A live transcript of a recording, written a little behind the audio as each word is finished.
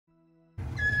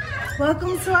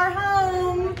Welcome to our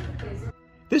home.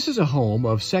 This is a home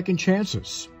of second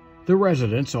chances. The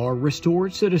residents are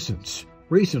restored citizens,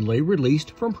 recently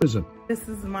released from prison. This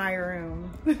is my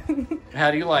room. How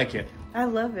do you like it? I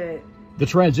love it. The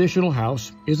transitional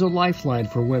house is a lifeline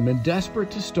for women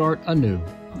desperate to start anew.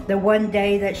 The one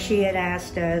day that she had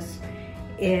asked us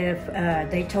if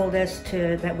they told us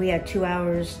that we had 2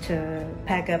 hours to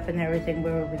pack up and everything,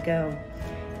 where would we go,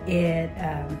 it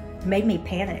made me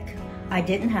panic. I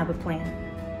didn't have a plan.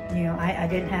 You know, I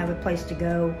didn't have a place to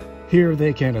go. Here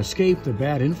they can escape the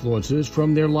bad influences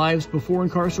from their lives before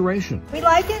incarceration. We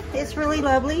like it. It's really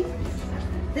lovely.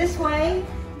 This way.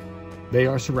 They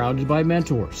are surrounded by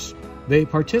mentors. They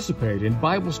participate in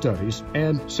Bible studies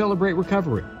and celebrate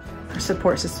recovery. Our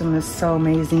support system is so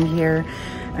amazing here.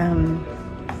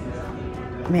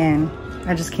 Man,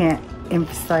 I just can't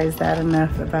emphasize that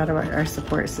enough about our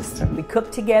support system. We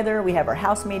cook together, we have our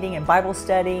house meeting and Bible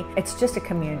study. It's just a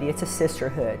community, it's a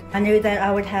sisterhood. I knew that I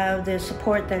would have the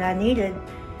support that I needed,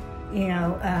 you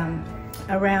know,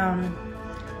 around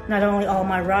not only all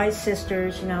my RISE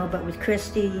sisters, you know, but with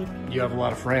Christy. You have a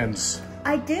lot of friends.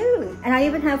 I do, and I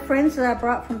even have friends that I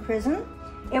brought from prison.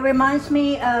 It reminds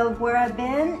me of where I've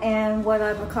been and what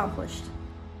I've accomplished.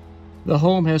 The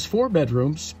home has 4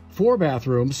 bedrooms, 4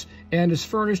 bathrooms, and is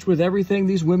furnished with everything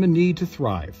these women need to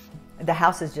thrive. The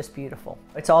house is just beautiful.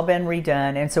 It's all been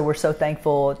redone, and so we're so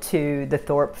thankful to the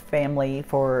Thorpe family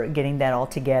for getting that all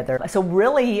together. So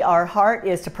really, our heart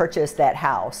is to purchase that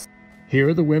house.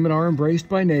 Here, the women are embraced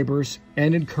by neighbors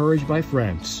and encouraged by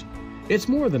friends. It's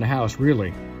more than a house,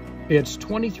 really. It's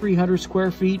 2,300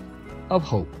 square feet of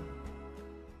hope.